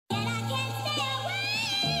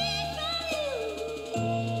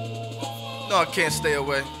No, I can't stay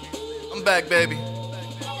away. I'm back, baby.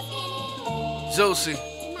 Juicy.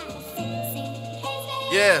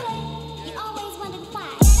 Yeah.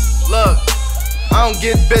 Look, I don't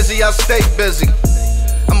get busy, I stay busy.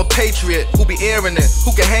 I'm a patriot who be airing it,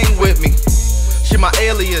 who can hang with me. She my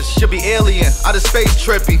alias, she'll be alien, out of space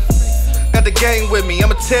trippy. Got the gang with me,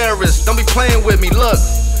 I'm a terrorist, don't be playing with me. Look,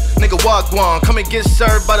 nigga wagwan, come and get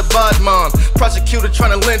served by the badman. Prosecutor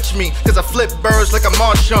tryna lynch me, cause I flip birds like a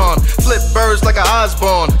Marshawn. Flip birds like a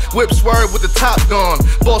Osborne, whip swerve with the top gone.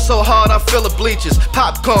 Ball so hard I feel the bleachers.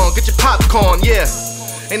 Popcorn, get your popcorn, yeah.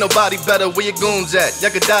 Ain't nobody better, where your goons at?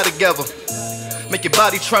 Y'all could die together. Make your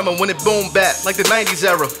body tremor when it boom back, like the 90s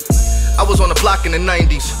era. I was on the block in the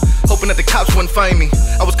 90s, hoping that the cops wouldn't find me.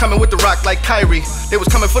 I was coming with the rock like Kyrie, they was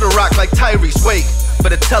coming for the rock like Tyrese. Wait,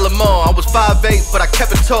 better tell them all, I was 5'8", but I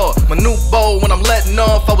kept it tall. My new bowl when I'm letting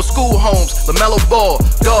off, I was School Holmes, LaMelo Ball.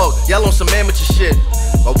 Dog, y'all on some amateur shit,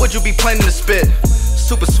 why would you be planning to spit?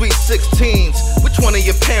 Super sweet 16s, which one of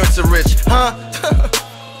your parents are rich, huh?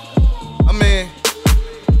 I mean,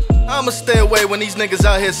 I'ma stay away when these niggas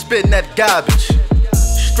out here spitting that garbage.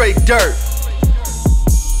 Straight dirt.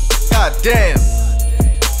 God damn.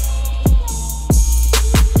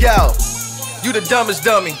 Yo, you the dumbest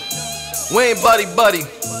dummy. We ain't buddy.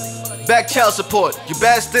 Back child support. You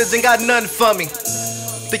bastards ain't got nothing for me.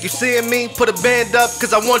 Think you seeing me? Put a band up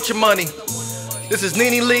cause I want your money. This is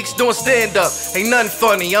Nene Leaks doing stand up. Ain't nothing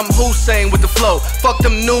funny, I'm Hussein with the flow. Fuck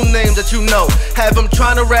them new names that you know. Have him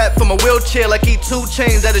trying to rap from a wheelchair like he 2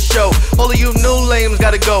 Chainz at a show. All of you new lames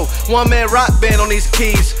gotta go. One man rock band on these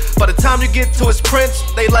keys. By the time you get to his Prince,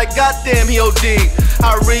 they like goddamn he OD.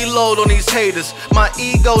 I reload on these haters. My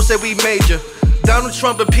ego said we major. Donald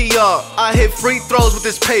Trump and PR. I hit free throws with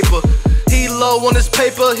this paper. He low on his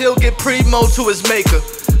paper, he'll get primo to his maker.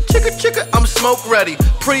 Chicka, I'm smoke ready,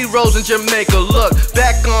 pre-rolls in Jamaica. Look,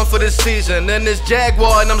 back on for this season, and this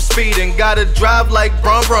Jaguar and I'm speeding. Gotta drive like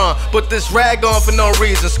Bron, put this rag on for no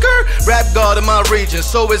reason. Skirt, rap god in my region,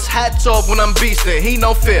 so it's hats off when I'm beastin'. He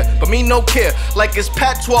no fear, but me no care, like it's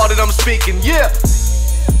patois that I'm speaking, yeah.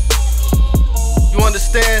 You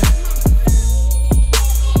understand?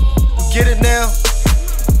 You get it now?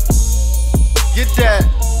 Get that,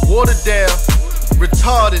 watered down,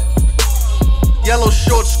 retarded. Yellow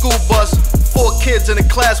short school bus, 4 kids in the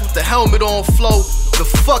class with the helmet on flow. The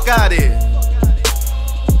fuck out of here.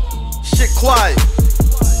 Shit quiet.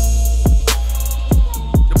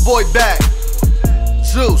 The boy back.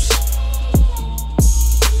 Zeus.